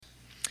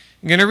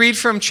I'm going to read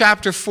from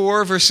chapter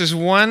 4, verses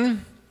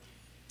 1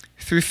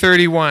 through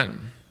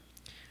 31.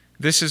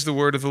 This is the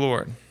word of the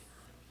Lord.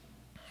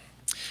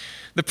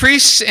 The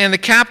priests and the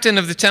captain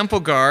of the temple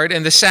guard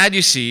and the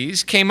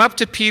Sadducees came up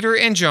to Peter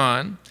and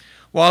John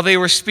while they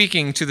were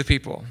speaking to the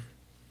people.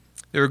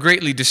 They were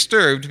greatly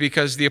disturbed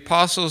because the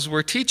apostles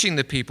were teaching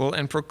the people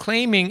and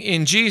proclaiming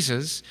in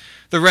Jesus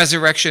the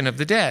resurrection of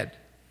the dead.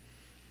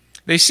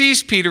 They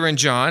seized Peter and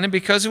John, and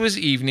because it was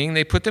evening,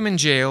 they put them in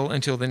jail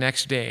until the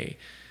next day.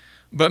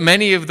 But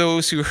many of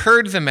those who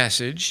heard the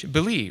message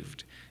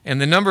believed, and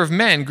the number of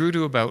men grew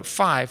to about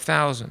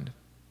 5,000.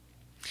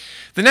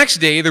 The next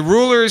day, the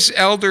rulers,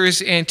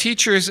 elders, and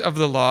teachers of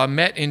the law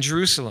met in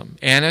Jerusalem.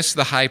 Annas,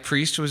 the high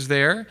priest, was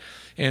there,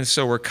 and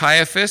so were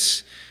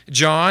Caiaphas,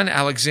 John,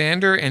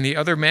 Alexander, and the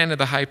other men of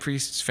the high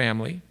priest's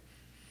family.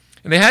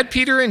 And they had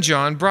Peter and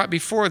John brought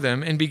before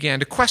them and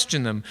began to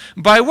question them.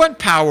 By what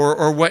power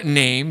or what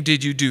name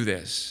did you do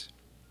this?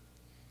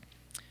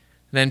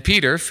 Then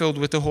Peter, filled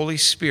with the Holy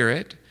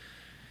Spirit,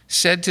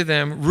 said to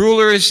them,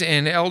 rulers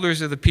and elders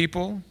of the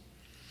people,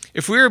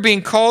 if we are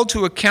being called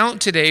to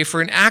account today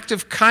for an act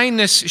of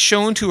kindness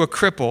shown to a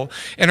cripple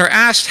and are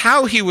asked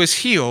how he was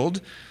healed,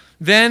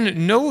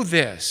 then know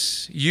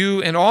this,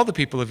 you and all the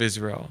people of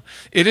Israel.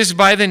 It is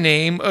by the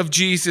name of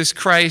Jesus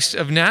Christ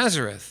of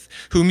Nazareth,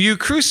 whom you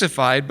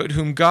crucified, but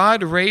whom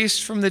God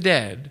raised from the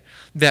dead,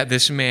 that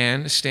this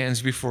man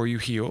stands before you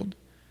healed.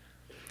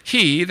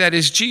 He, that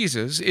is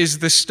Jesus, is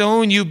the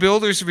stone you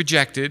builders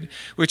rejected,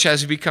 which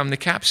has become the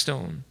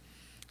capstone.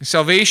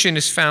 Salvation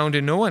is found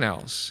in no one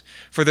else,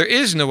 for there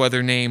is no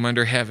other name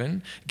under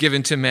heaven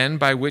given to men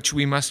by which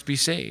we must be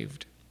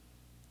saved.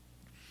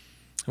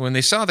 When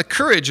they saw the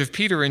courage of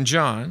Peter and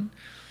John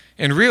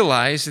and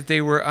realized that they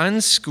were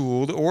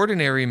unschooled,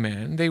 ordinary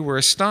men, they were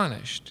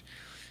astonished.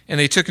 And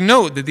they took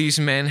note that these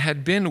men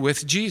had been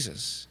with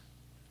Jesus.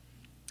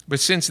 But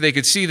since they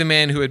could see the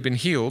man who had been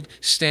healed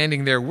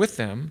standing there with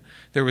them,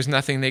 there was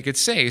nothing they could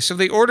say. So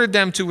they ordered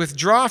them to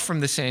withdraw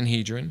from the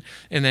Sanhedrin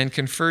and then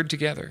conferred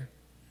together.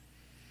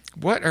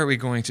 What are we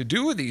going to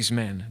do with these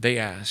men? They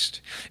asked.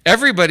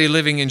 Everybody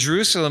living in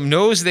Jerusalem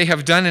knows they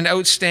have done an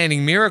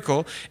outstanding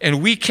miracle,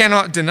 and we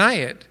cannot deny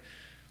it.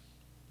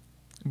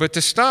 But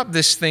to stop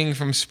this thing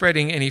from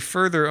spreading any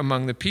further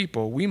among the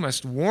people, we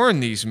must warn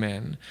these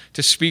men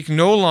to speak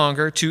no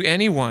longer to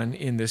anyone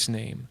in this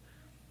name.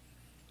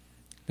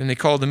 Then they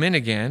called them in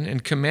again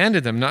and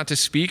commanded them not to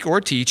speak or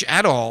teach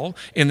at all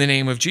in the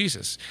name of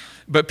Jesus.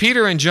 But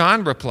Peter and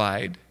John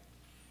replied,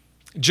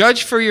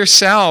 judge for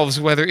yourselves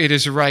whether it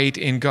is right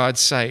in God's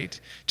sight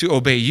to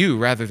obey you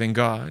rather than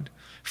God,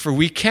 for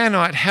we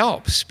cannot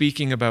help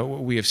speaking about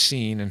what we have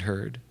seen and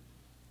heard.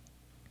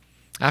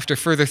 After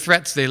further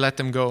threats, they let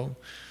them go.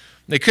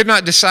 They could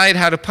not decide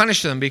how to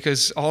punish them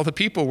because all the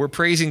people were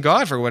praising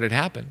God for what had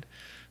happened.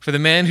 For the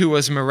man who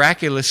was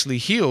miraculously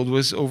healed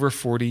was over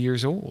 40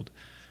 years old.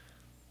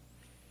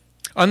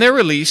 On their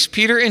release,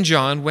 Peter and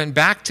John went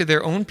back to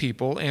their own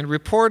people and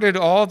reported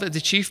all that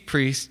the chief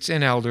priests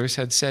and elders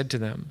had said to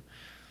them.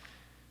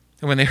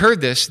 And when they heard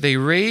this, they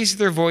raised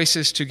their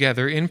voices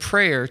together in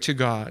prayer to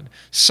God.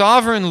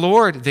 Sovereign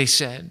Lord, they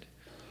said,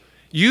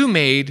 you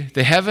made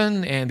the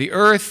heaven and the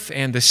earth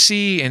and the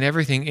sea and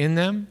everything in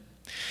them.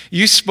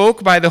 You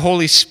spoke by the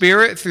Holy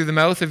Spirit through the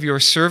mouth of your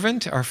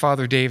servant, our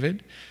father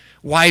David.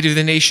 Why do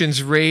the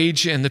nations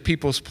rage and the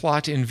peoples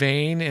plot in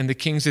vain, and the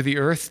kings of the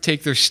earth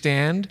take their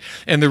stand,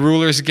 and the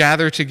rulers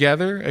gather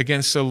together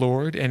against the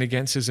Lord and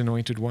against his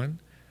anointed one?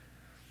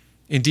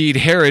 Indeed,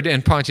 Herod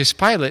and Pontius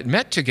Pilate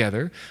met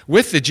together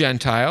with the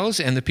Gentiles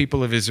and the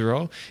people of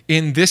Israel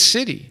in this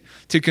city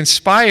to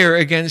conspire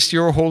against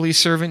your holy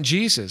servant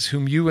Jesus,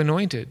 whom you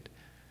anointed.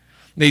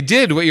 They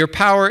did what your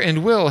power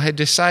and will had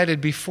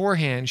decided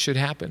beforehand should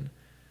happen.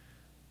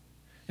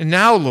 And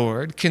now,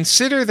 Lord,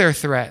 consider their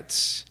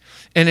threats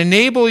and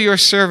enable your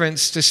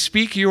servants to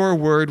speak your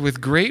word with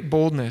great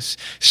boldness.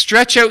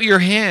 Stretch out your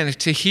hand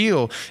to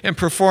heal and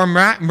perform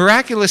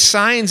miraculous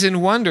signs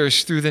and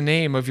wonders through the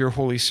name of your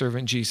holy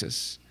servant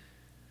Jesus.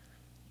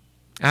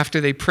 After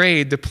they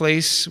prayed, the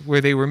place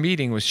where they were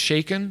meeting was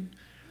shaken,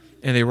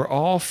 and they were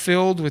all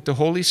filled with the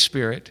Holy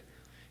Spirit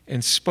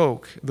and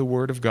spoke the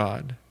word of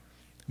God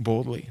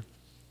boldly.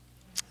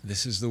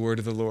 This is the word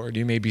of the Lord.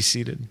 You may be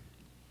seated.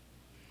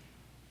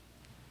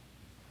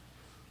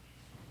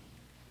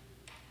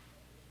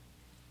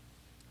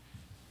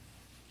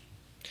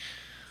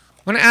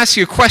 I want to ask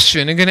you a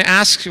question. I'm going to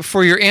ask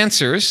for your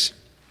answers.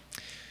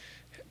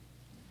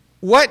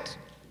 What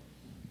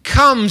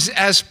comes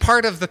as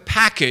part of the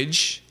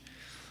package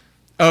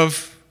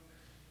of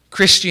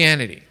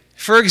Christianity?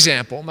 For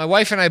example, my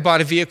wife and I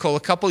bought a vehicle a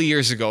couple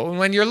years ago, and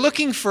when you're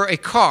looking for a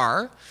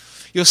car,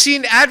 you'll see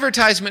an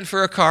advertisement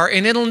for a car,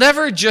 and it'll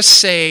never just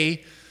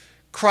say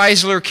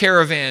Chrysler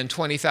Caravan,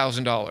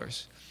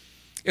 $20,000.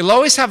 It'll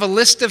always have a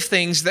list of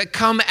things that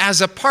come as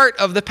a part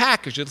of the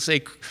package. It'll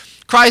say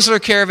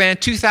Chrysler Caravan,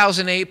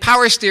 2008,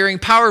 power steering,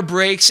 power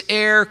brakes,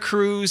 air,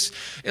 cruise.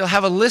 It'll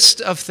have a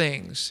list of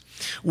things.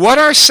 What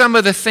are some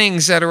of the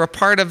things that are a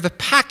part of the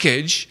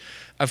package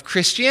of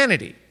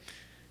Christianity?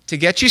 To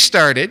get you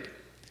started,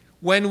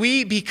 when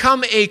we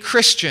become a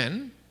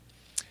Christian,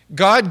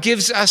 God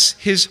gives us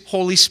his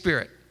Holy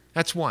Spirit.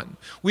 That's one.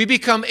 We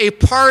become a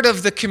part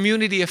of the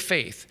community of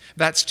faith.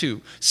 That's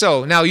two.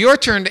 So now your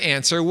turn to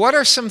answer. What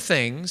are some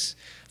things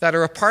that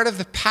are a part of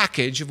the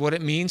package of what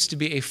it means to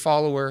be a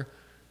follower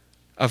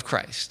of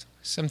Christ?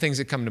 Some things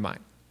that come to mind.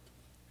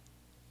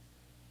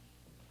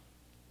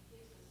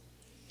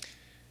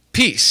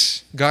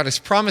 Peace. God has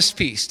promised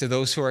peace to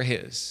those who are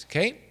his.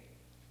 Okay?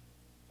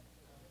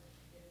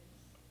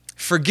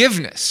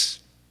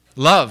 Forgiveness.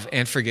 Love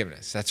and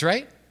forgiveness. That's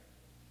right.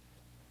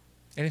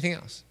 Anything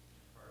else?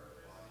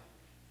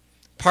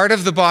 Part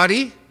of the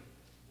body.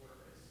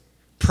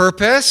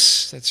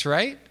 Purpose. That's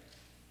right.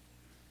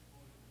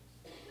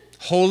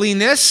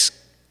 Holiness.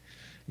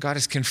 God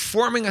is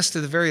conforming us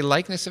to the very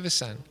likeness of his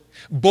Son.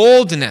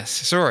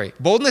 Boldness.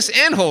 Boldness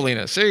and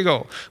holiness. There you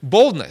go.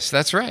 Boldness.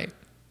 That's right.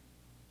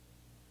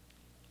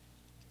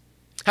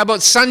 How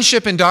about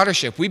sonship and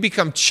daughtership? We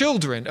become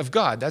children of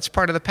God. That's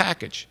part of the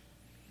package.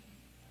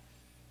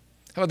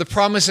 How about the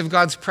promise of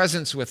God's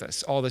presence with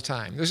us all the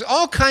time? There's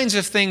all kinds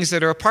of things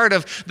that are a part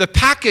of the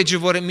package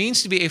of what it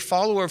means to be a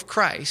follower of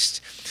Christ.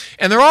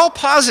 And they're all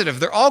positive.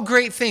 They're all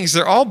great things.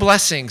 They're all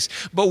blessings.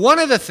 But one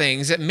of the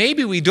things that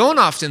maybe we don't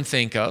often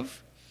think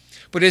of,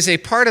 but is a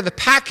part of the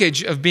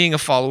package of being a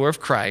follower of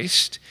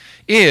Christ,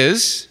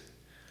 is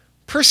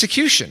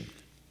persecution.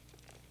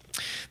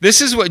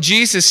 This is what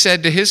Jesus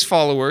said to his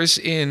followers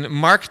in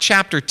Mark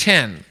chapter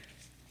 10.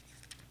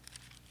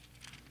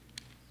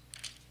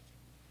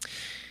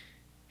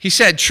 He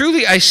said,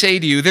 "Truly I say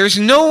to you, there's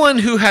no one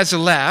who has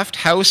left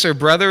house or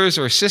brothers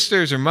or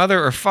sisters or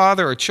mother or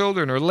father or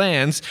children or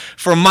lands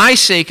for my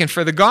sake and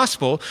for the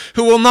gospel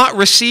who will not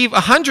receive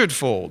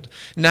 100-fold.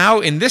 Now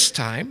in this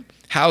time,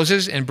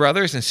 houses and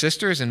brothers and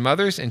sisters and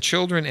mothers and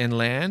children and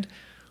land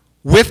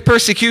with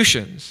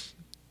persecutions.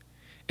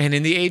 And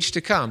in the age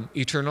to come,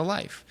 eternal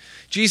life."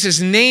 Jesus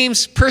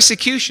names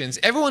persecutions.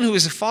 Everyone who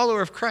is a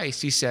follower of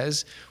Christ, he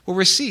says,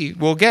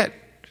 will get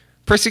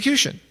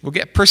persecution, will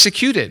get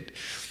persecuted.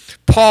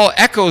 Paul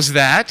echoes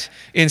that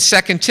in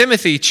 2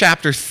 Timothy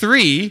chapter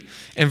 3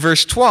 and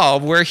verse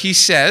 12, where he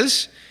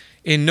says,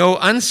 in no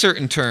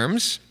uncertain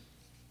terms,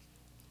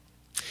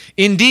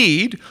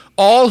 "Indeed,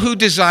 all who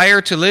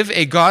desire to live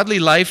a godly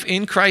life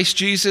in Christ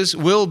Jesus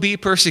will be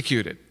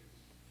persecuted."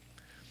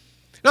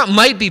 Not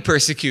might be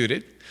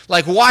persecuted.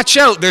 Like, watch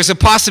out, there's a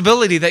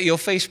possibility that you'll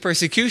face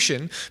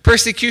persecution.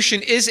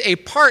 Persecution is a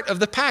part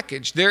of the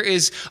package. There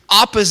is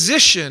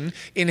opposition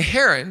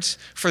inherent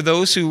for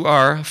those who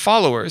are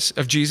followers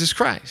of Jesus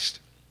Christ.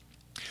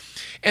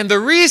 And the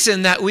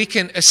reason that we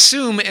can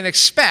assume and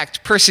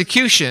expect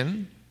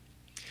persecution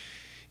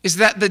is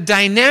that the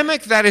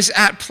dynamic that is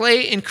at play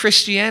in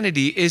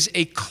Christianity is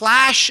a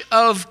clash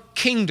of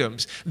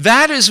kingdoms.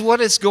 That is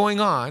what is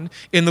going on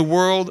in the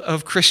world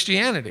of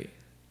Christianity.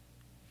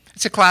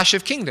 It's a clash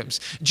of kingdoms.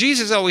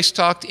 Jesus always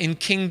talked in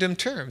kingdom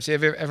terms.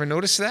 Have you ever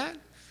noticed that?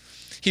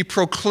 He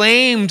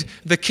proclaimed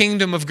the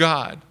kingdom of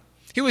God.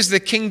 He was the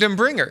kingdom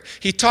bringer.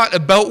 He taught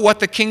about what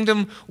the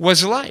kingdom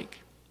was like.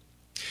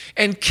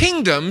 And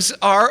kingdoms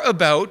are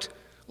about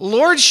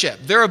lordship.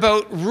 They're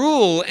about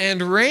rule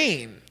and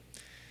reign.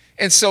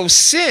 And so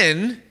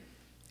sin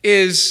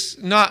is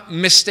not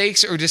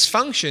mistakes or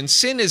dysfunction.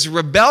 Sin is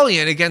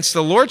rebellion against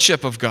the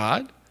lordship of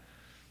God.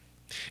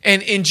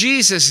 And in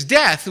Jesus'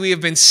 death, we have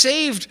been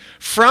saved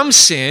from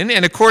sin,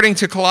 and according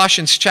to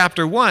Colossians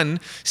chapter 1,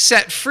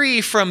 set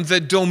free from the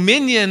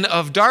dominion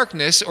of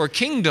darkness or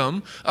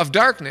kingdom of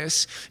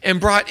darkness, and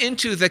brought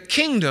into the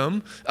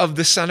kingdom of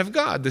the Son of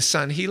God, the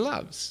Son he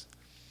loves.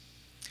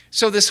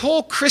 So this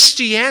whole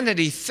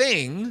Christianity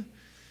thing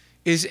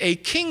is a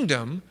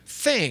kingdom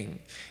thing.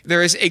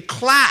 There is a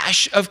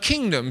clash of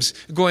kingdoms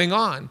going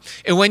on.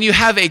 And when you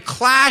have a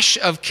clash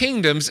of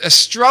kingdoms, a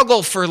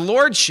struggle for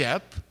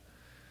lordship,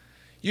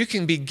 you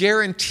can be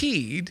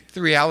guaranteed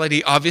the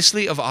reality,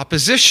 obviously, of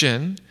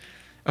opposition,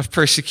 of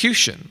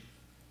persecution.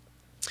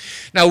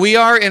 Now, we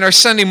are in our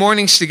Sunday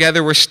mornings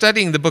together, we're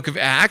studying the book of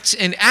Acts,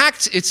 and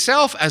Acts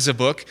itself as a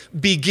book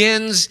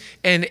begins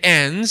and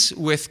ends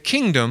with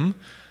kingdom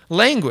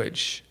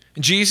language.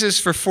 Jesus,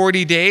 for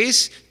 40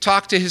 days,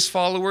 talked to his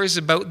followers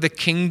about the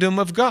kingdom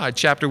of God,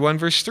 chapter 1,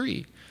 verse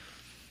 3.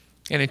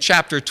 And in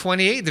chapter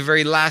 28, the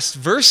very last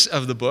verse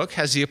of the book,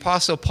 has the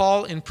Apostle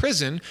Paul in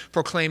prison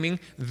proclaiming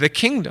the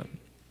kingdom.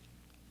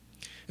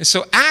 And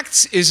so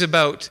Acts is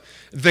about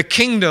the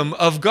kingdom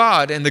of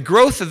God and the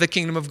growth of the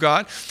kingdom of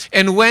God.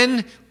 And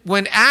when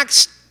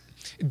Acts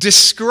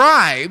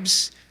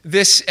describes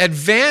this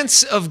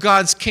advance of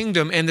God's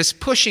kingdom and this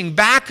pushing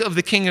back of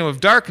the kingdom of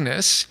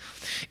darkness,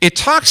 it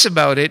talks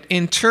about it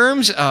in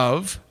terms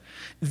of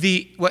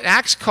what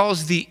Acts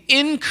calls the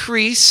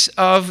increase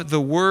of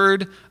the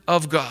word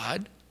of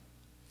God,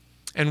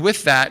 and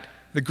with that,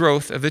 the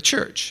growth of the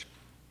church.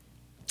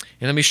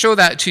 And let me show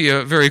that to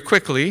you very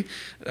quickly.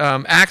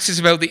 Acts is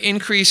about the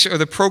increase or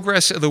the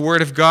progress of the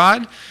Word of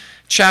God.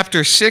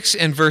 Chapter 6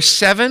 and verse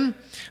 7,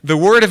 the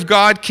Word of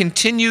God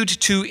continued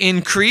to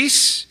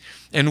increase,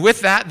 and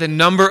with that, the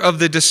number of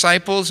the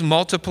disciples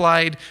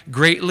multiplied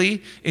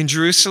greatly in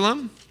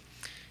Jerusalem.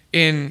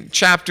 in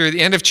the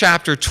end of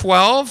chapter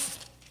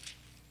 12,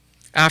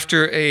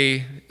 after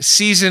a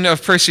season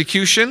of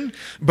persecution,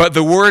 but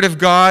the word of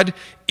God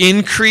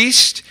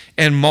increased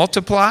and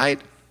multiplied.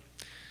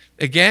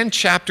 Again,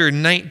 chapter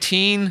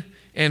 19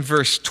 and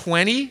verse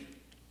 20.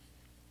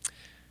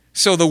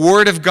 So the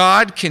word of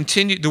God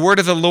continued, the word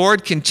of the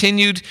Lord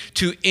continued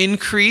to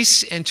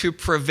increase and to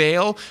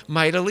prevail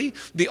mightily.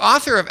 The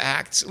author of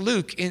Acts,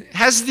 Luke,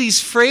 has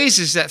these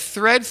phrases that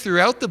thread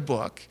throughout the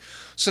book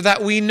so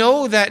that we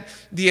know that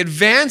the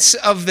advance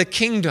of the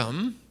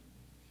kingdom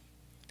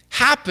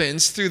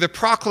happens through the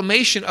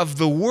proclamation of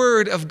the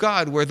word of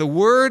God. Where the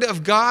word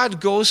of God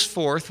goes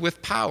forth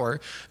with power,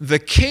 the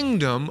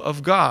kingdom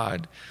of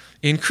God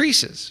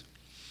increases.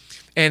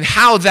 And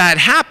how that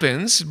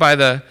happens, by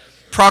the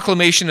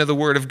proclamation of the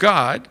word of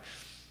God,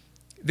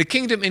 the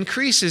kingdom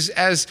increases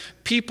as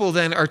people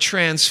then are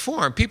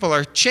transformed. People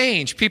are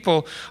changed.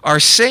 People are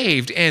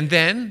saved. And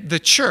then the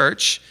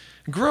church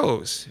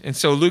grows. And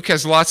so Luke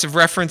has lots of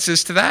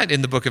references to that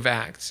in the book of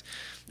Acts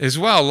as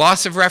well.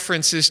 Lots of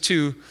references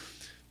to,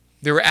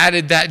 there were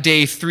added that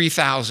day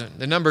 3,000.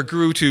 The number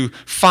grew to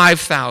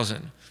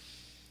 5,000.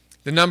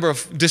 The number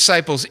of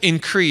disciples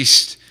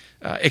increased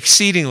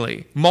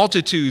exceedingly.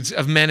 Multitudes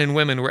of men and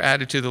women were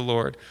added to the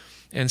Lord,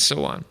 and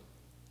so on.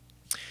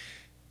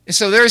 And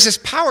so there's this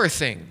power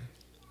thing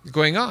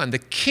going on, the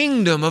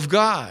kingdom of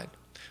God,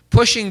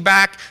 pushing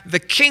back the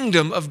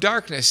kingdom of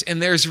darkness.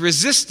 And there's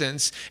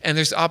resistance and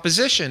there's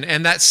opposition.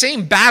 And that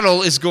same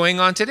battle is going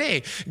on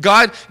today.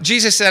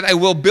 Jesus said, I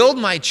will build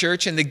my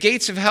church and the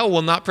gates of hell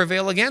will not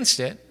prevail against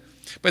it.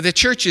 But the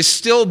church is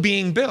still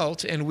being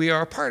built and we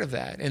are a part of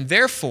that. And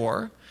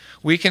therefore,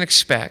 we can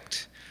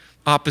expect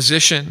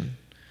opposition,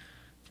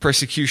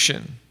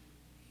 persecution,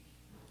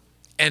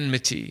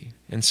 enmity,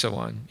 and so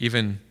on,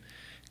 even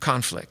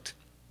conflict.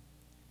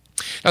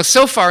 Now,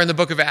 so far in the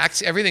book of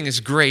Acts, everything is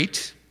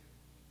great.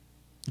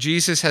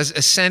 Jesus has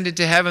ascended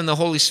to heaven. The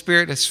Holy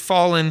Spirit has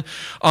fallen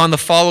on the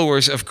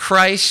followers of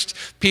Christ.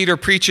 Peter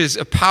preaches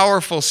a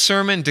powerful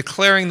sermon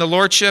declaring the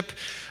lordship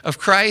of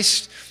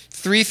Christ.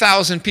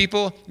 3,000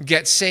 people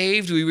get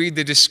saved. We read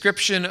the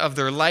description of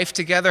their life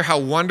together, how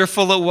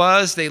wonderful it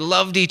was. They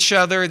loved each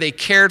other. They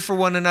cared for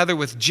one another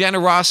with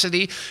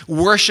generosity.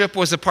 Worship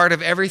was a part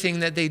of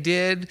everything that they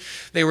did.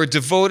 They were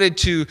devoted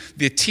to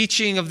the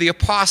teaching of the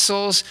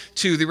apostles,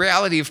 to the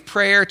reality of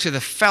prayer, to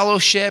the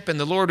fellowship, and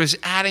the Lord was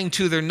adding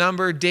to their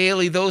number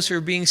daily those who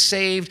are being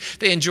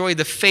saved. They enjoyed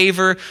the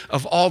favor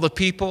of all the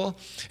people.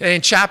 And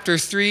in chapter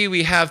 3,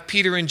 we have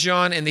Peter and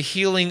John and the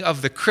healing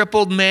of the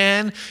crippled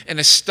man, an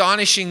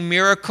astonishing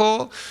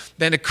miracle.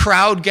 Then a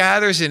crowd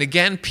gathers, and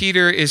again,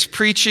 Peter is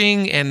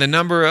preaching, and the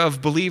number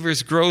of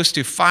believers grows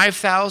to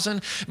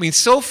 5,000. I mean,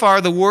 so far,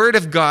 the word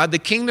of God, the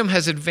kingdom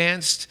has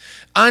advanced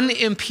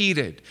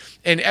unimpeded,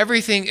 and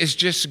everything is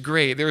just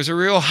great. There was a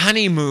real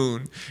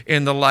honeymoon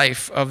in the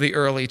life of the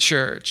early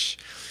church.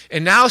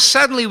 And now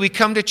suddenly we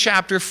come to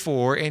chapter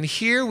 4, and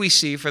here we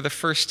see for the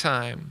first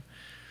time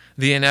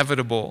the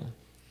inevitable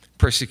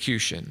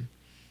persecution.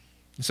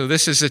 So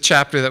this is a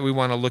chapter that we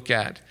want to look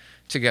at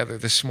together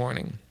this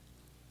morning.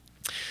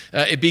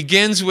 It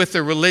begins with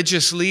the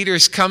religious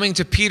leaders coming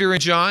to Peter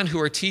and John,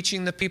 who are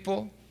teaching the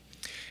people,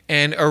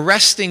 and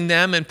arresting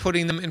them and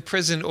putting them in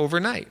prison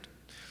overnight.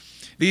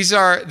 These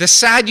are the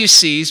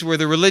Sadducees, were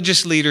the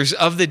religious leaders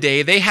of the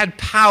day. They had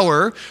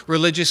power,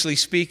 religiously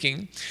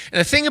speaking. And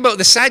the thing about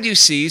the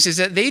Sadducees is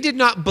that they did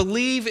not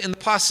believe in the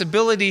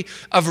possibility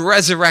of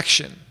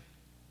resurrection.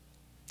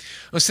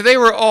 So they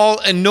were all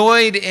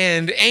annoyed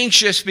and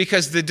anxious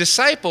because the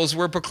disciples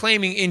were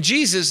proclaiming in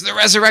Jesus the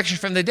resurrection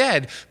from the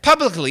dead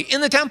publicly in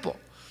the temple.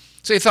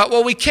 So they thought,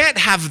 well, we can't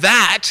have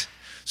that.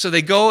 So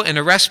they go and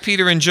arrest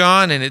Peter and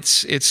John, and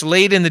it's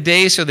late in the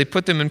day, so they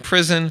put them in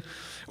prison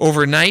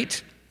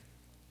overnight.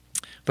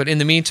 But in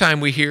the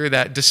meantime, we hear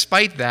that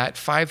despite that,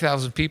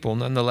 5,000 people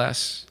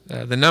nonetheless,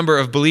 the number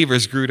of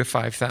believers grew to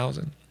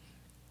 5,000.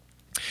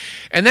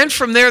 And then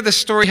from there, the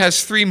story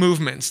has three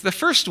movements. The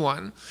first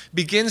one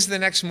begins the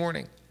next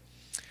morning.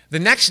 The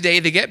next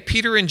day, they get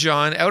Peter and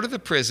John out of the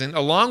prison,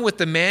 along with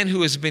the man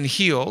who has been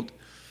healed,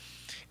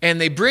 and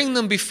they bring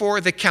them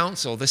before the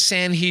council, the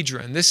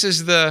Sanhedrin. This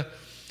is the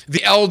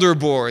elder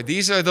board.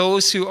 These are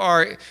those who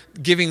are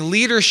giving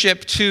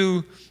leadership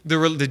to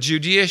the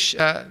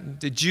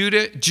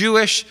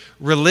Jewish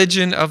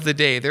religion of the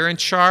day. They're in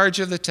charge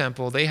of the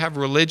temple. They have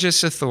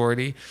religious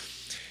authority.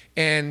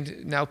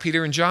 And now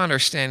Peter and John are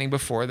standing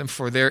before them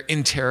for their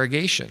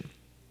interrogation.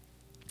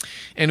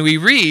 And we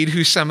read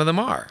who some of them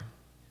are.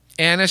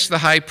 Annas the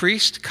high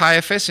priest,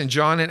 Caiaphas, and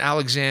John and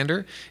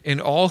Alexander,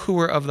 and all who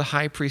were of the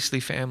high priestly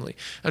family.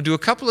 Now, do a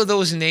couple of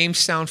those names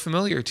sound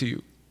familiar to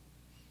you?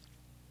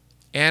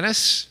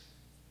 Annas,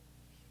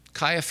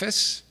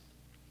 Caiaphas.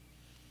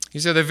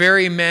 These are the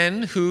very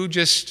men who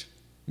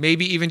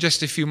maybe even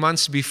just a few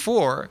months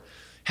before,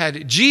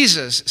 had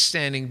Jesus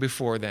standing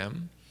before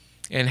them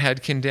and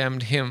had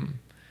condemned him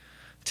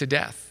to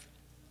death.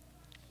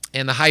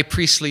 And the high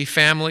priestly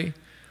family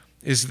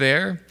is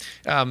there.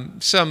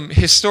 Some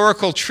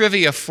historical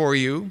trivia for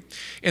you.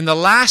 In the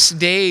last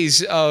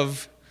days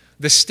of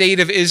the state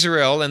of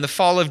Israel and the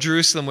fall of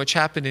Jerusalem, which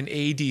happened in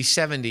AD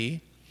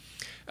 70,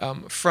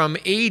 from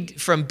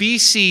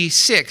BC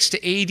 6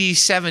 to AD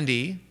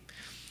 70,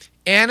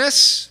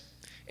 Annas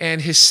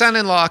and his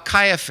son-in-law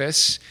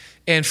Caiaphas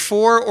and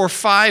 4 or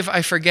 5,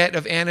 I forget,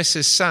 of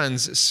Annas'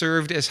 sons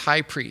served as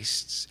high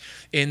priests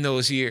in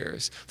those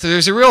years. So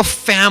there's a real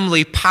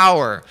family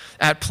power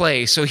at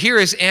play. So here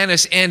is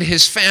Annas and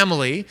his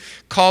family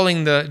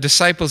calling the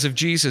disciples of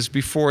Jesus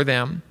before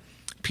them,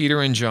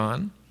 Peter and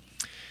John,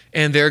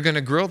 and they're going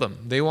to grill them.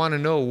 They want to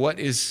know what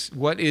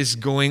is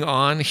going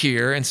on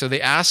here. And so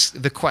they ask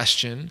the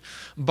question,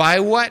 by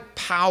what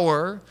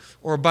power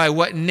or by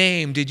what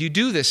name did you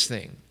do this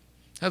thing?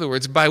 In other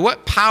words, by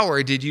what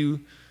power did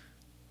you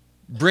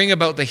bring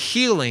about the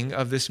healing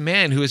of this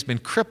man who has been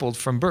crippled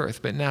from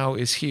birth but now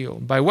is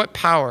healed? By what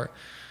power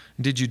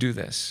did you do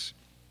this?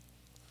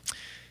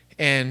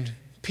 And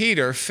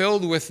Peter,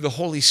 filled with the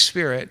Holy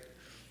Spirit,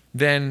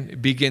 then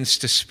begins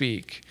to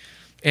speak.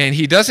 And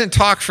he doesn't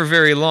talk for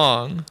very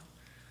long,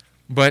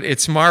 but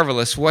it's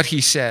marvelous what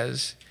he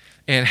says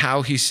and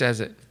how he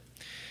says it.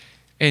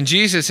 And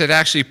Jesus had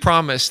actually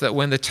promised that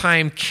when the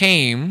time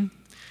came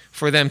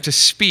for them to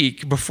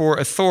speak before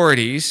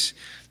authorities,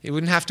 they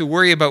wouldn't have to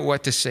worry about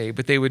what to say,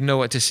 but they would know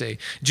what to say.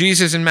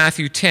 Jesus in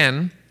Matthew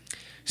 10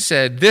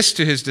 said this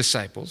to his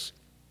disciples: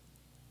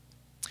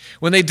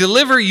 when they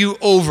deliver you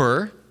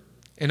over,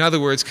 in other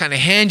words, kind of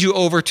hand you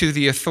over to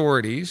the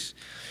authorities,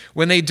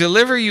 when they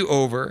deliver you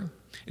over,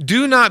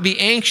 do not be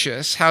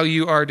anxious how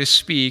you are to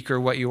speak or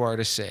what you are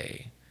to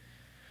say.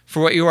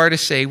 For what you are to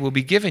say will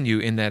be given you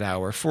in that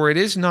hour. For it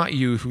is not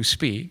you who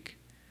speak,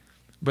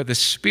 but the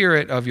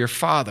Spirit of your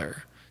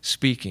Father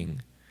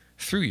speaking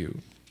through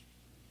you.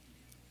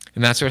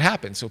 And that's what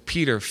happened. So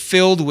Peter,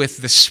 filled with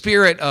the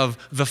Spirit of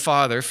the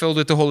Father, filled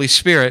with the Holy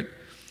Spirit,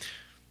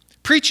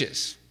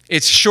 preaches.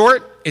 It's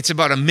short. It's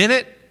about a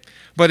minute.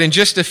 But in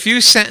just a few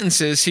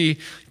sentences, he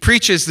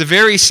preaches the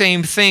very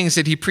same things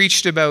that he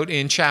preached about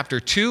in chapter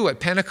 2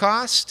 at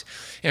Pentecost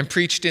and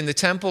preached in the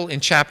temple in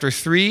chapter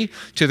 3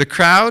 to the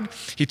crowd.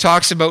 He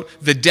talks about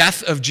the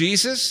death of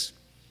Jesus.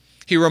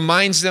 He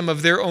reminds them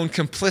of their own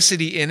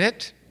complicity in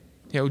it.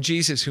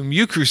 Jesus whom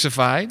you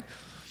crucified.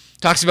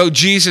 Talks about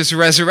Jesus'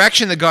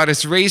 resurrection, that God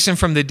has raised him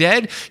from the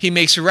dead. He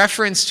makes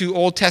reference to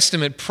Old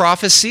Testament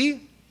prophecy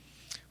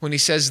when he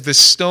says the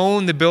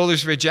stone the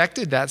builders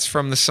rejected. That's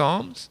from the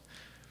Psalms.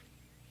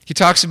 He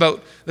talks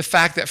about the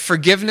fact that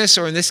forgiveness,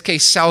 or in this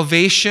case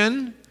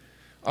salvation,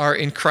 are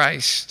in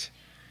Christ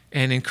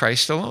and in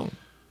Christ alone.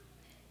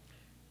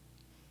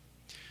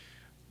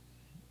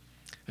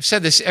 I've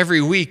said this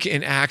every week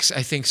in Acts,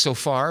 I think, so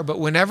far, but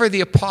whenever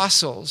the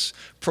apostles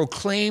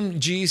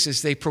proclaimed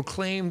Jesus, they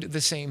proclaimed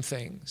the same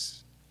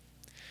things.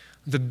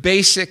 The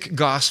basic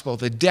gospel,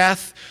 the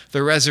death,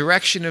 the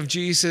resurrection of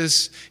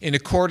Jesus in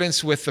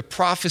accordance with the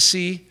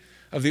prophecy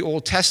of the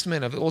Old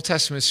Testament, of the Old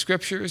Testament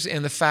scriptures,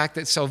 and the fact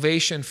that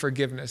salvation,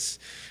 forgiveness,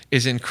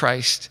 is in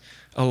Christ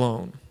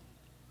alone.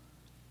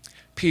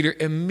 Peter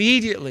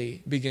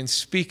immediately begins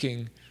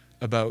speaking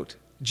about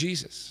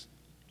Jesus.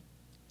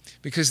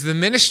 Because the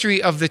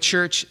ministry of the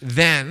church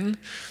then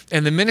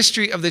and the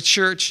ministry of the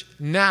church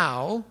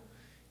now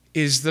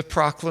is the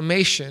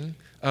proclamation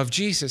of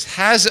Jesus.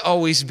 Has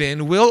always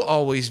been, will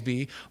always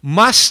be,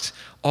 must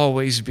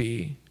always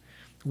be.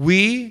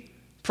 We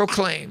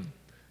proclaim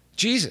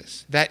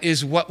Jesus. That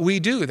is what we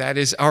do. That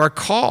is our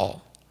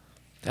call.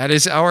 That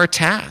is our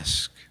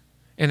task.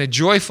 And a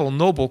joyful,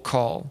 noble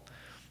call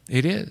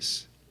it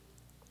is.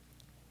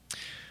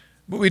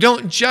 But we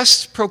don't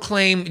just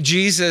proclaim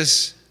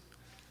Jesus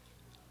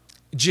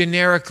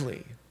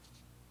generically.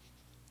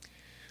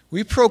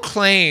 We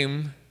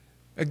proclaim,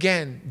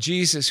 again,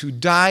 Jesus who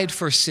died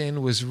for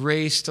sin, was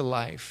raised to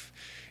life,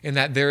 and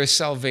that there is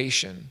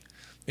salvation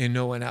in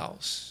no one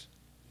else.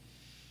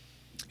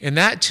 And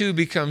that too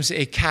becomes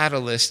a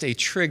catalyst, a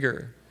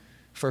trigger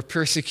for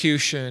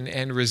persecution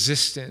and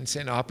resistance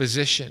and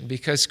opposition,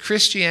 because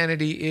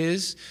Christianity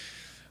is,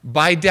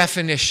 by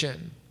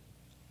definition,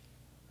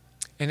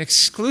 an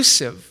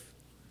exclusive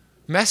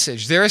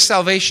message. There is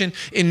salvation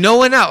in no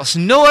one else,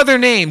 no other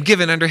name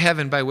given under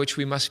heaven by which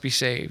we must be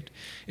saved,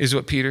 is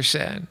what Peter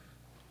said.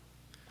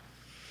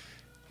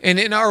 And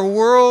in our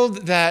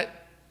world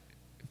that,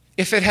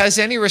 if it has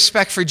any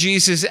respect for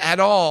Jesus at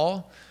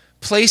all,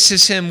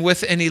 places him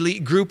with an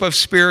elite group of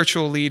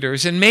spiritual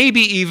leaders, and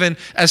maybe even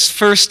as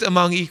first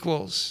among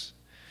equals,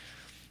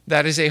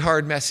 that is a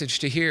hard message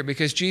to hear,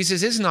 because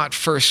Jesus is not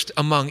first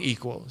among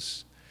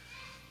equals.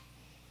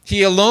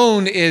 He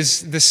alone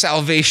is the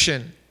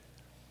salvation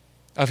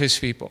of his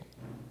people.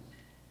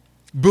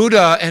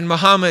 Buddha and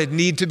Muhammad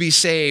need to be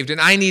saved,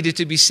 and I needed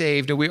to be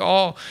saved, and we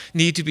all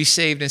need to be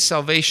saved, and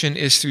salvation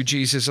is through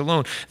Jesus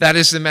alone. That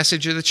is the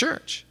message of the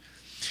church.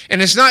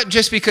 And it's not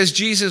just because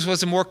Jesus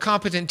was a more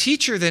competent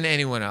teacher than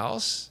anyone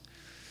else.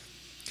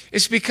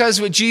 It's because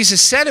what Jesus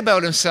said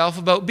about himself,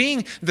 about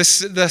being the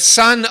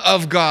Son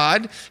of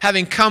God,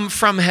 having come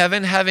from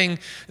heaven, having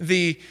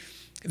the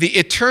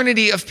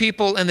eternity of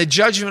people and the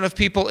judgment of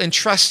people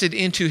entrusted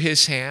into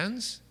his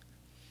hands,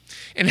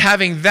 and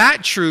having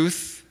that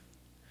truth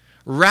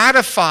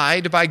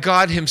ratified by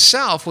God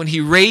himself when he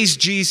raised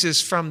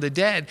Jesus from the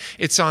dead.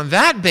 It's on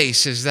that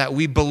basis that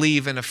we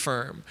believe and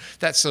affirm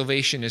that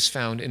salvation is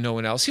found in no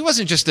one else. He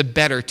wasn't just a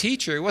better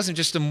teacher. He wasn't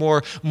just a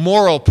more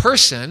moral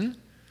person.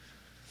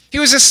 He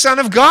was a son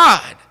of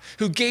God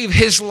who gave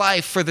his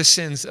life for the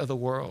sins of the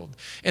world.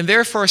 And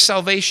therefore,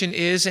 salvation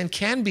is and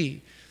can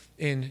be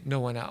in no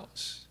one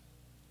else.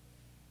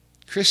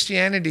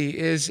 Christianity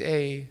is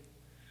an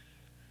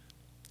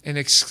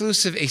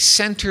exclusive, a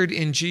centered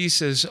in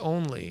Jesus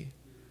only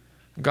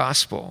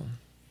gospel.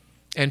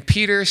 And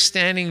Peter,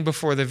 standing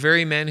before the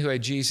very men who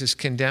had Jesus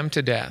condemned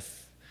to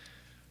death,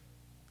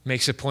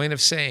 makes a point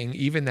of saying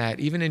even that,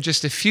 even in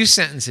just a few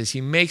sentences,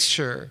 he makes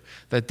sure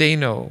that they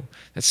know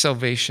that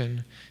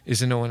salvation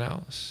is in no one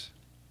else.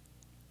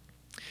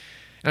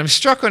 And I'm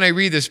struck when I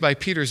read this by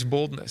Peter's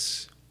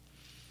boldness.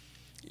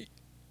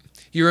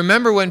 You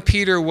remember when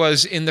Peter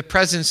was in the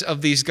presence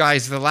of these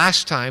guys the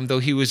last time, though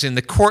he was in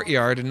the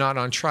courtyard and not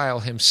on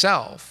trial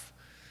himself,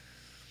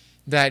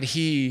 that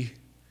he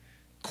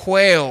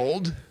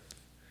quailed,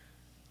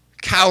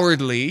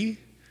 cowardly,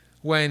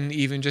 when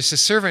even just a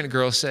servant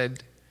girl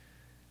said,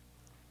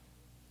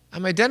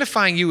 "I'm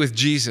identifying you with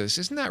Jesus.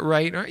 Isn't that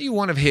right? Aren't you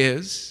one of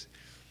his?"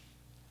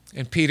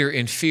 And Peter,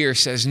 in fear,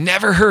 says,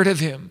 "Never heard of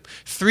him."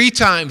 3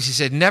 times he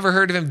said, "Never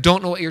heard of him,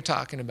 don't know what you're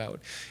talking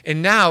about."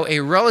 And now, a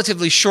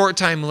relatively short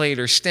time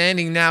later,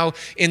 standing now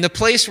in the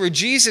place where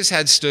Jesus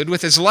had stood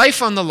with his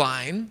life on the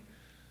line,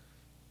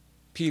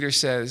 Peter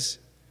says,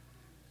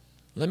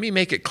 "Let me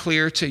make it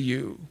clear to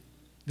you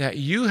that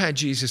you had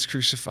Jesus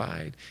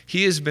crucified.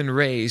 He has been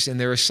raised,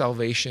 and there is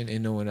salvation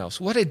in no one else."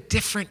 What a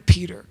different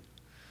Peter.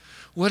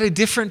 What a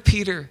different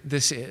Peter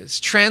this is.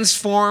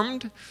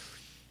 Transformed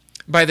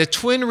by the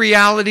twin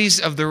realities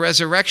of the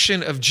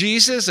resurrection of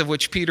Jesus, of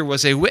which Peter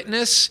was a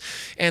witness,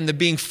 and the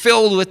being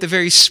filled with the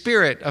very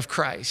Spirit of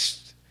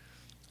Christ.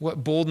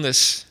 What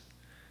boldness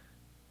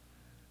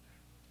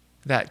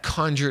that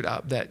conjured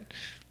up, that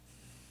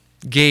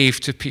gave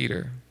to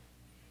Peter.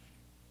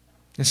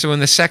 And so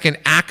in the second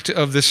act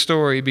of the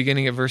story,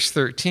 beginning at verse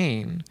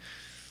 13,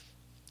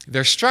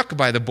 they're struck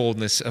by the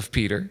boldness of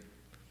Peter.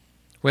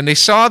 When they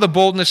saw the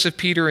boldness of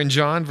Peter and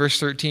John, verse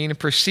 13, and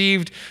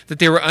perceived that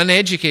they were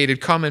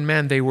uneducated common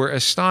men, they were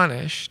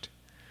astonished.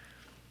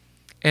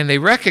 And they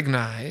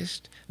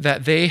recognized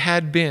that they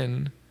had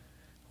been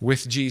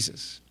with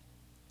Jesus.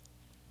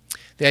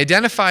 They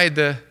identified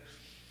the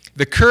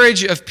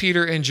courage of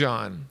Peter and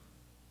John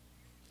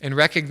and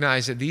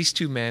recognized that these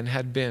 2 men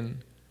had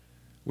been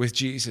with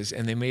Jesus.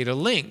 And they made a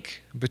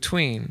link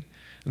between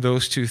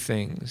those 2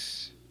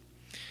 things.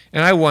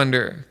 And I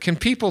wonder, can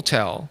people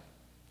tell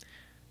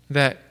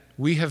that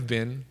we have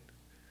been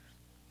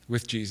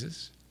with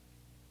Jesus?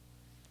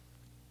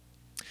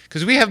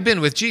 Because we have been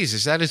with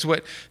Jesus. That is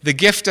what the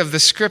gift of the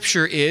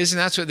Scripture is, and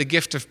that's what the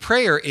gift of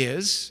prayer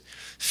is.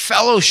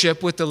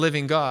 Fellowship with the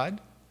living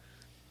God.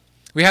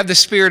 We have the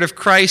Spirit of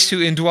Christ who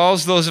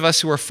indwells those of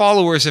us who are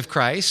followers of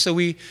Christ. So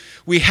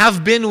we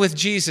have been with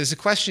Jesus. The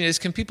question is,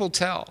 can people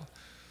tell?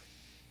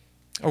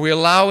 Are we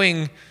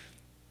allowing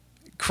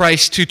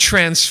Christ to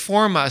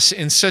transform us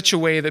in such a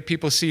way that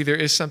people see there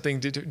is something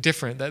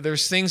different, that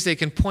there's things they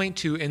can point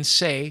to and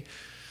say,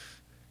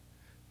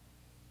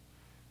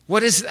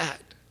 "What is that?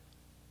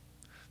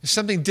 There's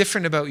something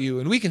different about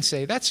you." And we can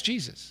say, "That's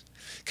Jesus."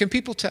 Can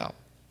people tell?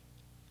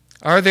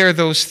 Are there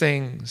those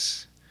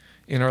things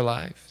in our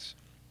lives?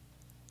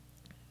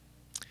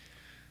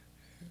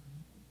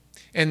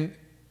 And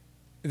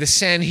the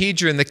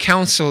Sanhedrin, the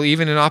council,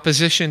 even in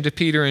opposition to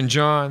Peter and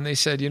John, they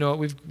said,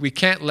 we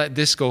can't let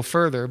this go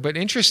further. But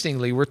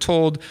interestingly, we're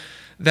told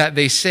that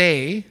they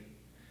say,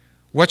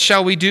 "What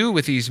shall we do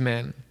with these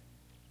men?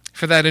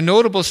 For that a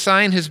notable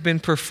sign has been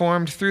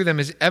performed through them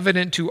is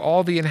evident to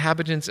all the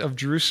inhabitants of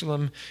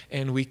Jerusalem,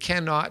 and we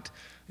cannot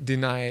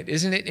deny it."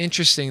 Isn't it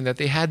interesting that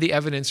they had the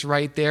evidence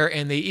right there,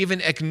 and they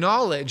even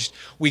acknowledged,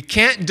 we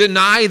can't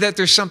deny that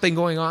there's something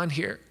going on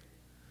here.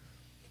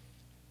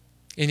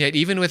 And yet,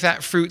 even with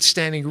that fruit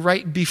standing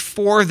right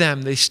before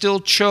them, they still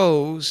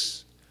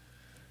chose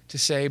to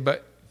say,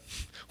 "But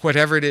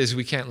whatever it is,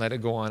 we can't let it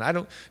go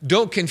on.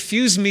 Don't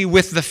confuse me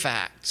with the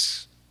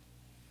facts.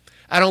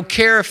 I don't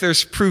care if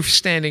there's proof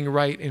standing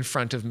right in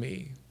front of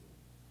me.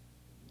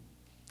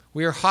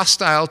 We are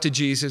hostile to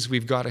Jesus.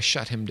 We've got to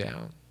shut him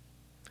down."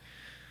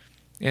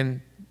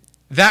 And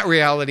that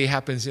reality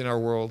happens in our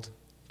world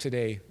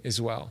today as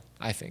well,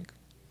 I think.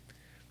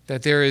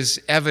 That there is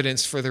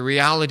evidence for the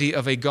reality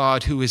of a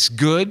God who is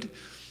good.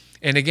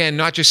 And again,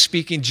 not just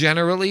speaking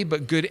generally,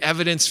 but good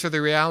evidence for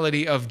the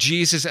reality of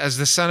Jesus as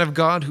the Son of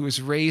God who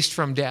was raised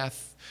from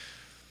death.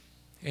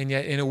 And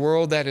yet in a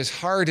world that is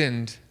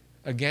hardened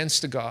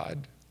against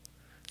God,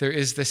 there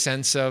is the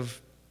sense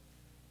of,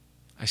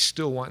 I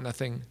still want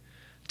nothing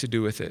to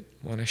do with it.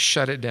 I want to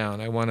shut it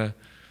down. I want to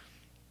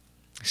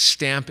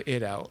stamp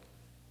it out.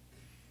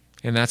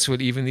 And that's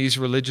what even these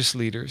religious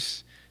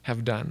leaders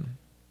have done.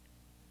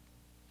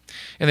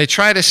 And they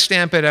try to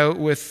stamp it out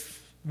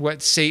with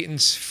what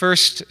Satan's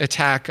first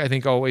attack, I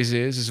think, always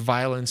is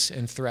violence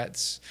and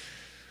threats.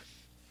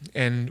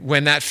 And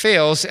when that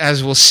fails,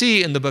 as we'll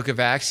see in the book of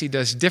Acts, he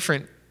does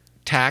different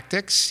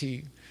tactics.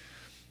 He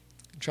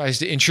tries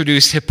to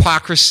introduce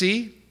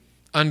hypocrisy,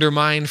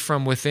 undermine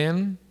from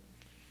within.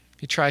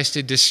 He tries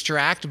to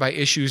distract by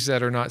issues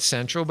that are not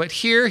central. But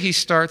here he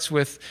starts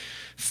with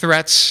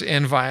threats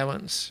and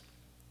violence.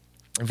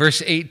 In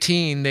verse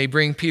 18, they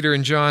bring Peter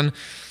and John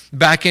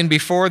back in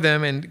before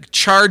them and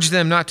charge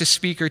them not to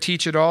speak or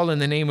teach at all in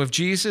the name of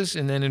Jesus.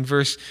 And then in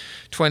verse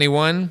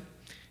 21,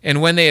 and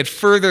when they had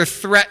further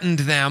threatened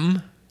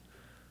them,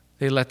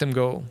 they let them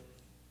go.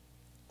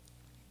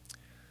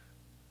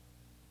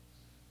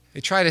 They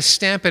try to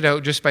stamp it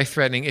out just by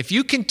threatening. If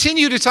you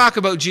continue to talk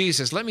about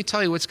Jesus, let me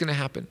tell you what's going to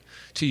happen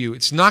to you.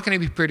 It's not going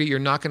to be pretty. You're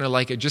not going to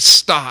like it. Just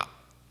stop.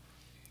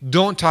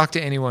 Don't talk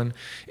to anyone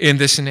in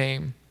this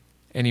name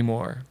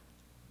anymore.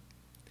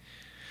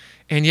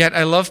 And yet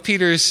I love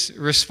Peter's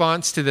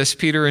response to this,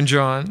 Peter and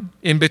John.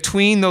 In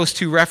between those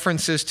two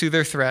references to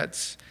their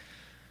threats,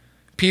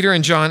 Peter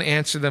and John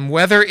answer them,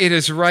 whether it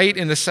is right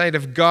in the sight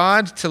of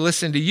God to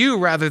listen to you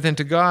rather than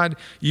to God,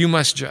 you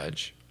must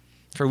judge.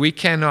 For we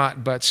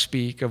cannot but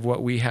speak of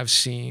what we have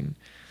seen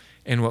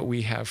and what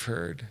we have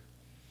heard.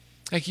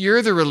 Like,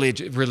 you're the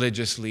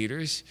religious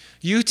leaders.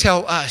 You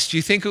tell us, do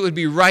you think it would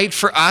be right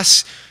for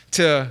us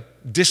to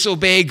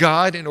disobey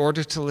God in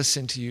order to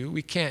listen to you?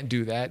 We can't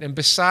do that. And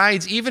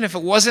besides, even if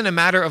it wasn't a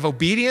matter of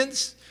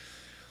obedience,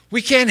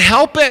 we can't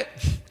help it.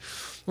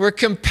 We're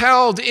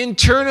compelled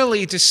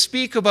internally to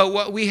speak about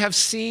what we have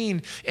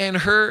seen and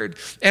heard.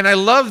 And I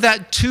love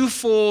that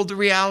twofold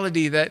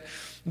reality, that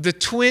the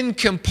twin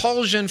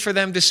compulsion for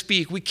them to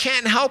speak. We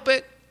can't help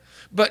it,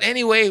 but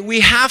anyway, we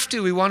have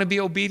to. We want to be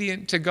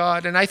obedient to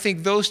God. And I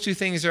think those two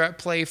things are at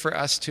play for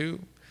us too.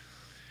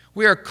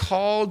 We are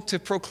called to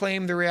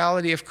proclaim the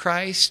reality of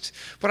Christ,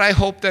 but I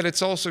hope that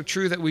it's also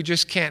true that we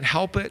just can't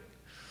help it.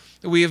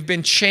 That we have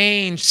been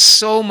changed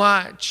so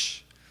much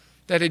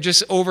that it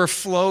just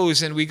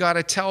overflows, and we got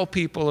to tell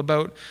people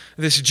about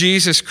this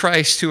Jesus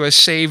Christ who has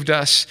saved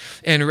us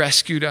and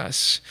rescued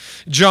us.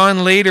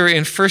 John later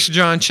in 1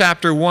 John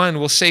chapter 1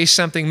 will say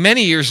something,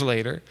 many years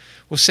later,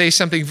 will say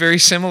something very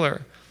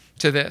similar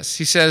to this.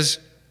 He says,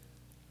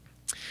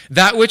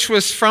 that which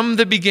was from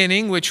the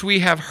beginning, which we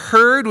have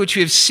heard, which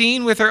we have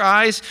seen with our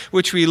eyes,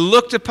 which we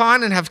looked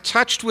upon and have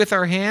touched with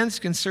our hands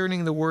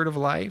concerning the word of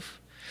life,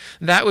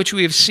 that which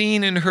we have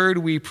seen and heard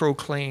we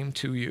proclaim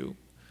to you.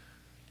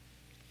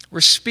 We're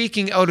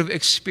speaking out of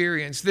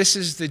experience. This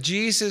is the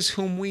Jesus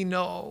whom we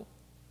know.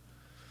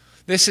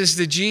 This is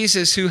the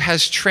Jesus who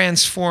has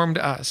transformed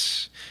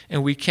us,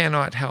 and we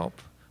cannot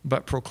help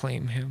but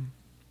proclaim him.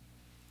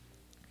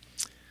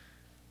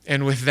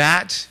 And with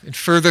that and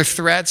further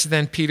threats,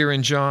 then Peter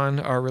and John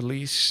are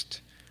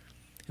released.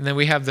 And then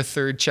we have the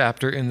third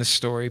chapter in the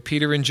story.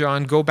 Peter and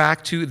John go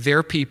back to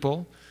their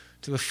people,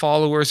 to the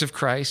followers of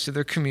Christ, to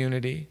their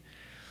community,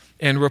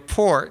 and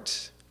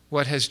report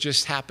what has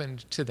just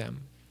happened to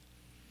them.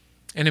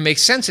 And it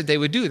makes sense that they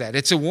would do that.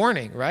 It's a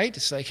warning, right?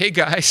 It's like, hey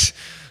guys,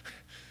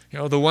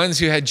 the ones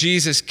who had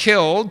Jesus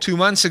killed 2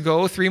 months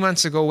ago, 3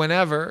 months ago,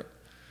 whenever,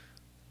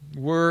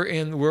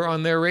 we're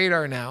on their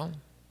radar now.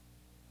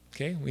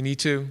 Okay, we need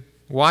to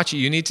watch it.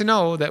 You need to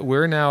know that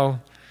we're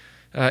now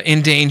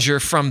in danger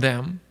from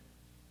them.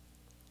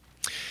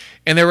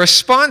 And their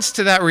response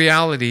to that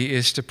reality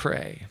is to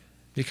pray,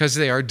 because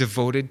they are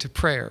devoted to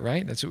prayer,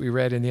 right? That's what we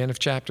read in the end of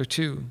chapter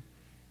 2.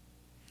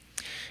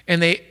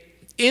 And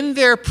in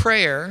their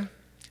prayer,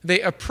 they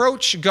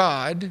approach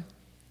God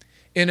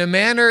in a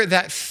manner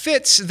that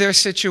fits their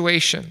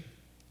situation.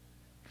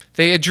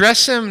 They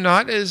address him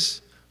not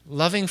as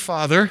loving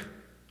Father,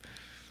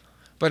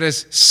 but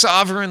as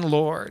sovereign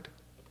Lord.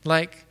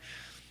 Like,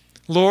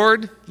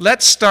 Lord,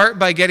 let's start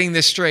by getting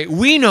this straight.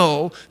 We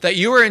know that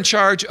you are in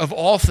charge of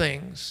all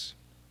things.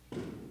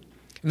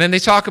 And then they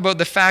talk about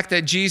the fact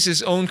that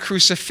Jesus' own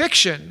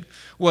crucifixion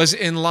was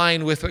in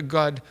line with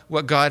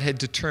what God had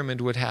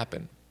determined would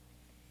happen.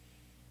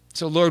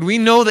 So, Lord, we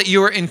know that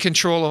you are in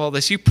control of all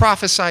this. You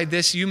prophesied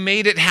this. You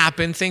made it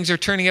happen. Things are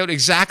turning out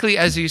exactly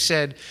as you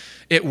said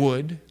it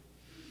would.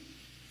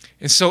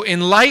 And so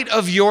in light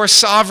of your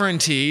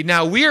sovereignty,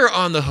 now we are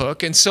on the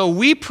hook, and so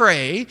we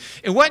pray.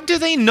 And what do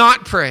they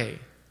not pray?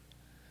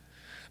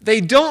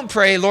 They don't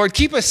pray, Lord,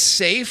 keep us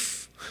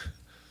safe.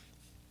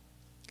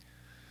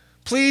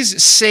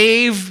 Please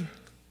save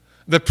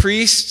the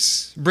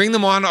priests, bring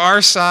them on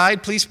our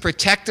side. Please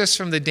protect us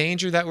from the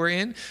danger that we're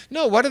in.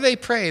 No, what do they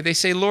pray? They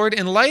say, Lord,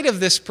 in light of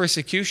this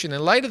persecution,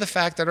 in light of the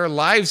fact that our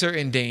lives are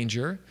in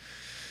danger,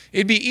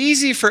 it'd be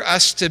easy for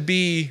us to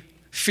be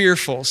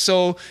fearful.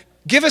 So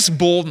give us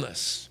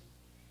boldness.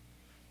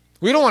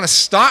 We don't want to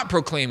stop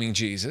proclaiming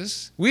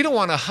Jesus. We don't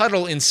want to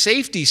huddle in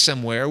safety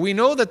somewhere. We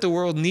know that the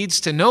world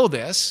needs to know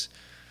this.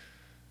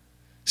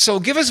 So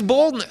give us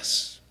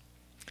boldness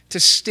to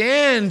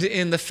stand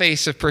in the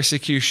face of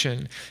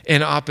persecution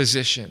and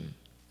opposition.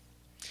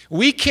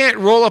 We can't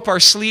roll up our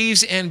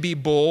sleeves and be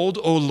bold,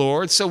 O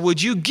Lord, so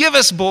would you give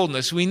us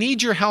boldness? We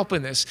need your help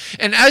in this.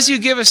 And as you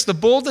give us the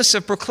boldness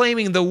of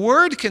proclaiming the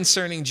word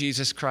concerning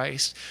Jesus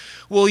Christ,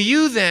 will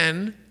you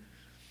then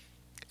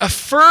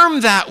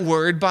Affirm that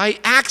word by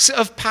acts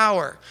of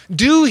power.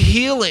 Do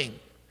healing.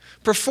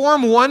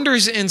 Perform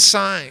wonders and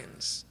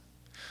signs,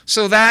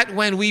 so that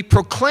when we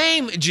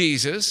proclaim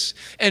Jesus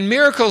and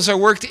miracles are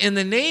worked in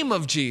the name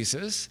of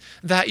Jesus,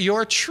 that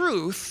your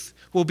truth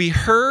will be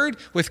heard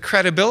with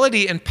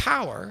credibility and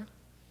power,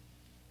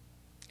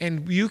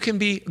 and you can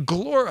be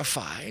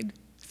glorified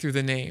through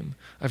the name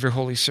of your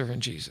holy servant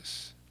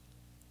Jesus.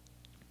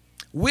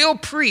 We'll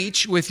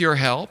preach with your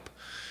help.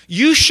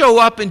 You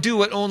show up and do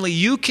what only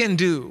you can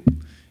do,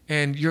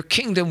 and your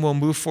kingdom will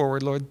move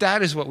forward, Lord.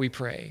 That is what we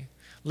pray.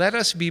 Let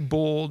us be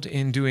bold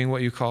in doing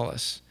what you call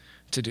us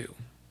to do.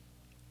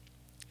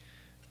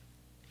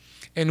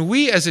 And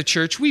we as a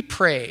church, we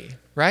pray,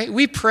 right?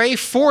 We pray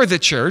for the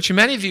church.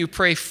 Many of you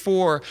pray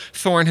for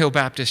Thornhill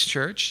Baptist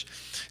Church.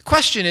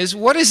 Question is,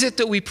 what is it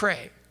that we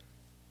pray?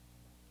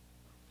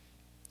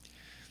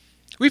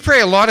 We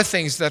pray a lot of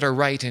things that are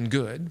right and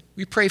good.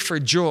 We pray for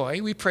joy.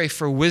 We pray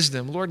for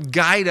wisdom. Lord,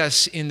 guide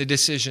us in the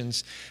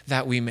decisions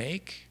that we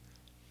make.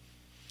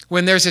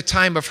 When there's a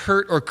time of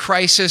hurt or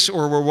crisis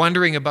or we're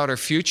wondering about our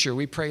future,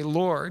 we pray,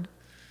 Lord,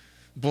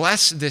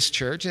 bless this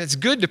church. And it's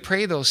good to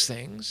pray those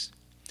things.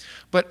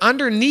 But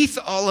underneath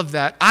all of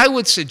that, I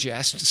would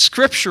suggest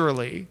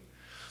scripturally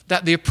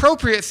that the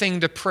appropriate thing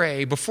to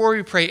pray before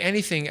we pray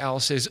anything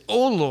else is,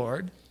 oh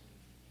Lord,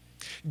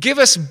 give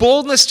us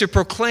boldness to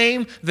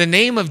proclaim the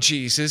name of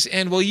Jesus,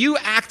 and will you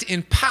act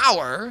in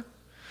power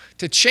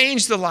to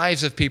change the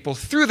lives of people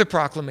through the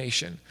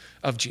proclamation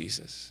of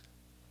Jesus.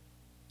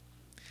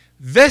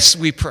 This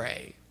we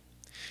pray.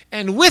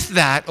 And with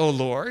that, O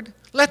Lord,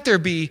 let there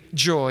be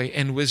joy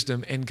and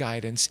wisdom and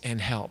guidance and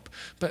help.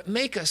 But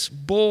make us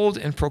bold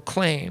and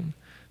proclaim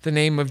the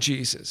name of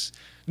Jesus.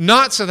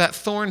 Not so that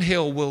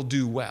Thornhill will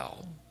do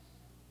well,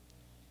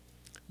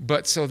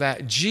 but so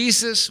that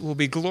Jesus will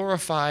be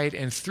glorified,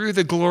 and through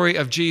the glory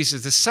of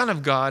Jesus, the Son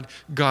of God,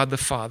 God the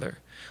Father,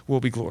 will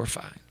be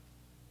glorified.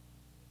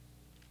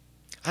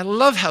 I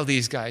love how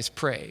these guys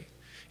pray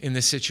in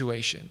this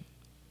situation.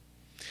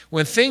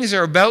 When things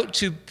are about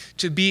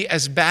to be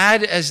as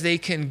bad as they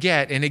can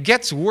get, and it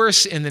gets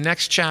worse in the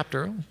next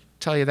chapter, I'll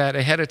tell you that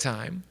ahead of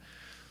time,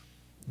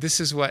 this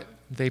is what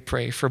they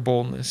pray for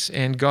boldness.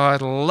 And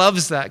God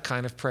loves that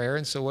kind of prayer.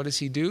 And so what does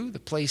he do? The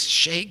place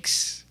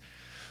shakes.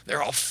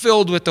 They're all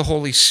filled with the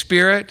Holy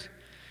Spirit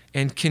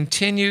and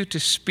continue to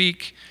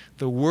speak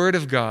the word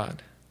of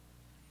God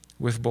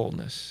with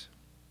boldness.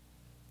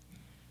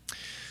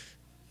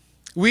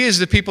 We as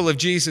the people of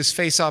Jesus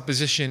face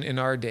opposition in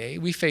our day.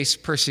 We face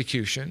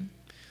persecution.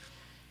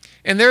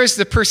 And there is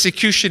the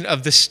persecution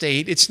of the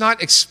state. It's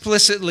not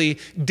explicitly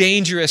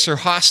dangerous or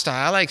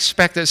hostile. I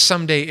expect that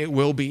someday it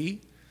will be.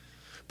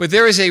 But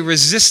there is a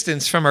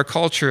resistance from our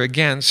culture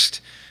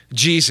against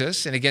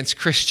Jesus and against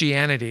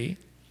Christianity.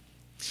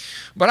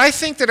 But I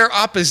think that our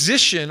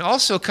opposition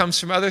also comes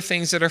from other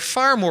things that are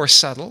far more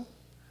subtle.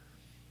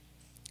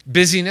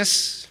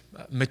 Busyness,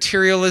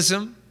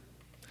 materialism,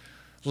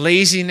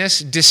 laziness,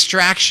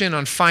 distraction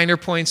on finer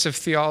points of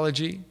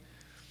theology,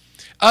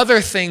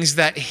 other things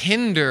that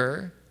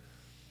hinder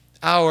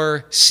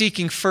our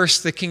seeking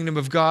first the kingdom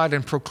of God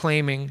and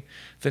proclaiming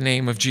the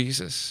name of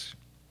Jesus.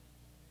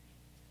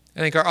 I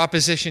think our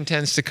opposition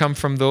tends to come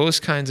from those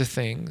kinds of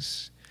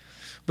things.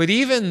 But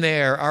even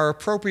there, our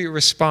appropriate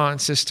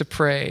response is to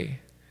pray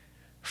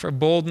for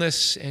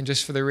boldness and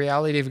just for the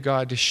reality of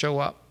God to show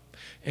up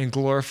and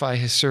glorify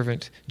his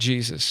servant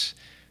Jesus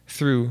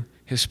through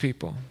his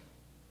people.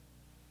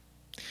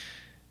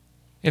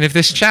 And if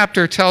this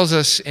chapter tells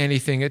us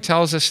anything, it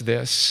tells us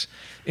this.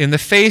 In the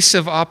face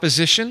of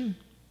opposition,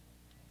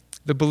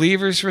 the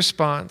believer's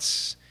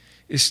response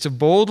is to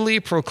boldly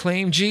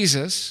proclaim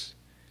Jesus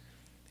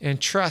and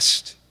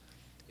trust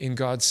in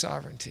God's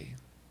sovereignty.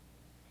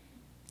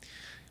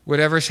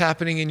 Whatever's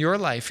happening in your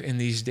life in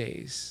these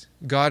days,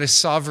 God is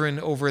sovereign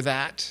over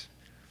that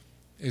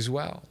as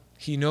well.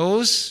 He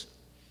knows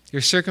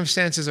your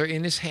circumstances are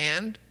in his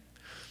hand,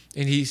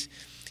 and He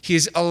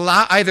has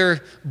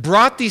either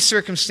brought these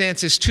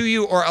circumstances to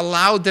you or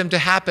allowed them to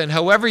happen,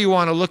 however you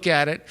want to look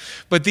at it.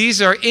 But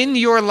these are in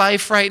your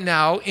life right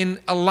now in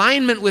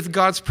alignment with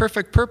God's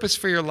perfect purpose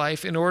for your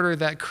life in order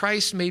that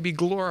Christ may be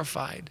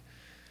glorified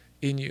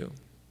in you.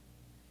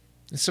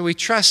 And so we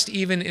trust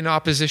even in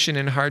opposition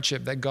and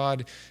hardship that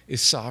God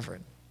is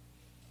sovereign.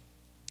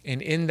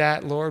 And in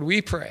that, Lord,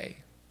 we pray,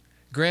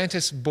 grant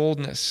us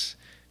boldness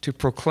to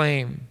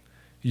proclaim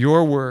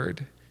your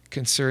word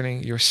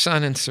concerning your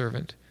Son and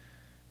servant,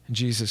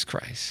 Jesus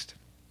Christ.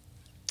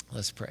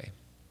 Let's pray.